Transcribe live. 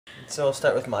So I'll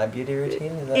start with my beauty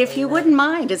routine. Is that If what you you wouldn't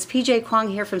mind, it's PJ Kwong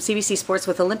here from CBC Sports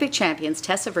with Olympic champions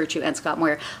Tessa Virtue and Scott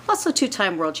Moir, also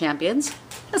two-time world champions.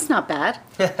 That's not bad.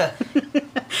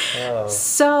 Oh.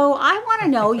 So I want to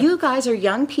know, you guys are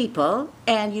young people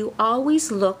and you always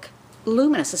look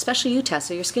luminous, especially you,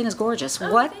 Tessa. Your skin is gorgeous.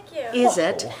 Oh, what thank you. is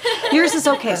it? Yours is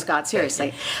okay, Scott,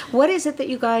 seriously. What is it that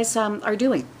you guys are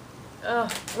doing? Oh,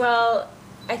 well,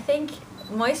 I think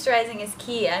moisturizing is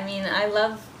key. I mean, I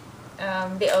love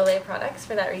the Olay products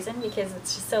for that reason, because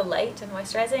it's just so light and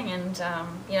moisturizing, and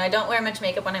you know, I don't wear much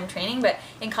makeup when I'm training, but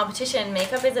in competition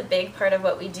makeup is a big part of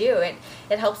what we do.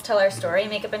 It helps tell our story.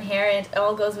 Makeup and hair, it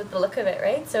all goes with the look of it,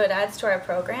 right? So it adds to our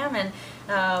program, and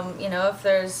you know, if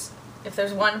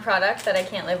there's one product that I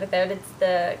can't live without, it's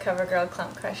the CoverGirl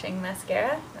Clump Crushing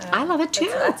Mascara. I love it too.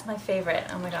 That's my favorite.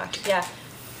 Oh my gosh, yeah.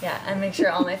 Yeah, and make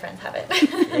sure all my friends have it.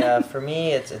 Yeah, for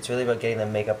me, it's really about getting the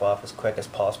makeup off as quick as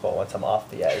possible once I'm off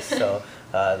the ice. So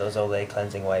those Olay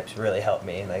cleansing wipes really help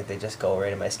me. Like, they just go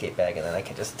right in my skate bag, and then I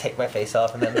can just take my face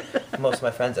off, and then most of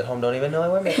my friends at home don't even know I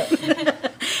wear makeup.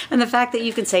 And the fact that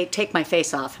you can say, take my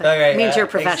face off, Okay, means you're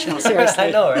professional, I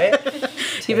seriously. know, right?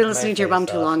 You've been listening to your bum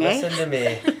too long, eh? Listen to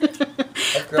me.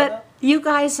 I've grown But up. you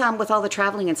guys, with all the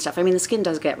traveling and stuff, I mean, the skin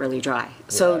does get really dry.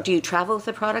 So Yeah. do you travel with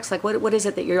the products? Like, what is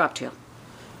it that you're up to?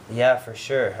 Yeah, for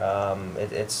sure.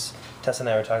 It's Tessa and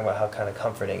I were talking about how kind of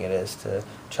comforting it is to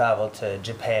travel to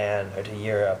Japan or to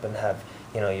Europe and have,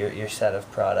 you know, your set of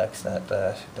products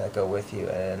that go with you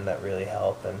and that really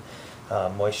help. And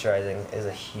moisturizing is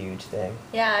a huge thing.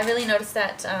 Yeah, I really noticed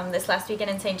that this last weekend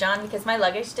in St. John, because my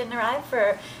luggage didn't arrive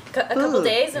for a couple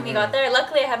days when we got there.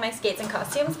 Luckily I had my skates and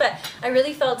costumes, but I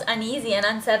really felt uneasy and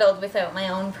unsettled without my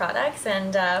own products,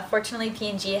 and fortunately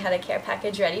P&G had a care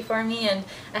package ready for me, and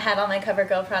I had all my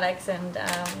CoverGirl products and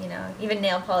you know, even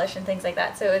nail polish and things like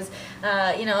that. So it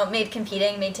was, you know, it made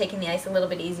taking the ice a little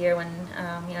bit easier when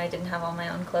you know, I didn't have all my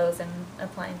own clothes and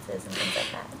appliances and things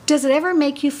like that. Does it ever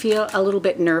make you feel a little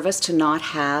bit nervous to not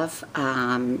have,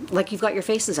 like, you've got your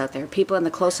faces out there, people in the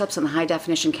close-ups and the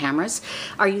high-definition cameras.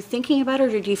 Are you thinking about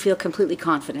it, or do you feel completely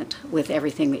confident with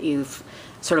everything that you've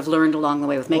sort of learned along the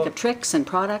way with makeup tricks and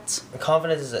products?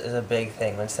 Confidence is a big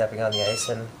thing when stepping on the ice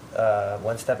and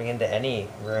when stepping into any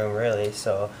room, really.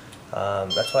 So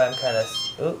that's why I'm kind of...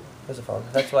 Ooh, there's a phone.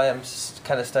 That's why I'm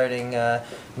kind of starting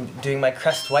doing my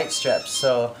Crest White strips.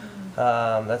 So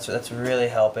that's really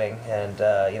helping. And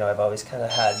you know, I've always kind of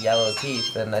had yellow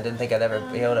teeth, and I didn't think I'd ever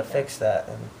be able to fix that.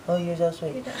 And oh, you're so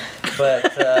sweet.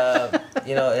 But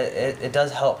you know, it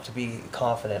does help to be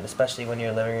confident, especially when you're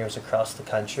in living rooms across the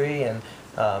country. And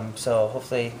so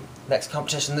hopefully next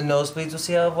competition, the nosebleeds will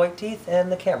see I have white teeth,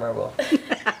 and the camera will.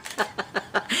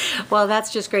 Well,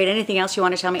 that's just great. Anything else you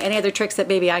want to tell me? Any other tricks that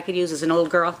maybe I could use as an old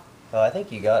girl? Well, I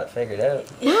think you got it figured out.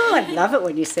 Oh, I love it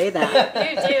when you say that.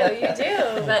 You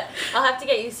do. But I'll have to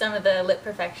get you some of the Lip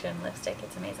Perfection lipstick.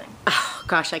 It's amazing. Oh,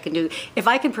 gosh, I can do... If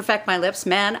I can perfect my lips,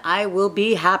 man, I will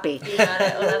be happy. You got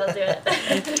it. Well, that'll do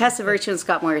it. Tessa Virtue and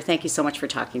Scott Moir, thank you so much for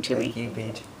talking to me. Thank you,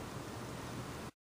 Paige.